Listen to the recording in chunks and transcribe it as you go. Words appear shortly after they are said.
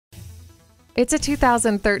It's a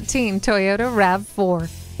 2013 Toyota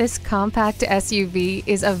RAV4. This compact SUV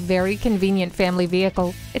is a very convenient family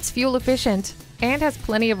vehicle. It's fuel efficient and has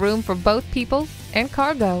plenty of room for both people and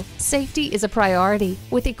cargo. Safety is a priority,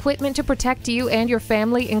 with equipment to protect you and your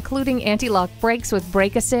family, including anti-lock brakes with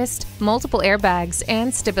brake assist, multiple airbags,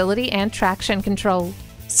 and stability and traction control.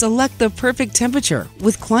 Select the perfect temperature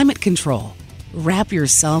with climate control. Wrap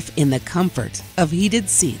yourself in the comfort of heated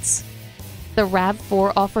seats. The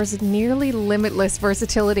RAV4 offers nearly limitless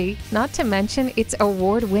versatility, not to mention its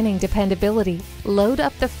award-winning dependability. Load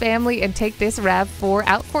up the family and take this RAV4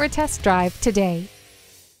 out for a test drive today.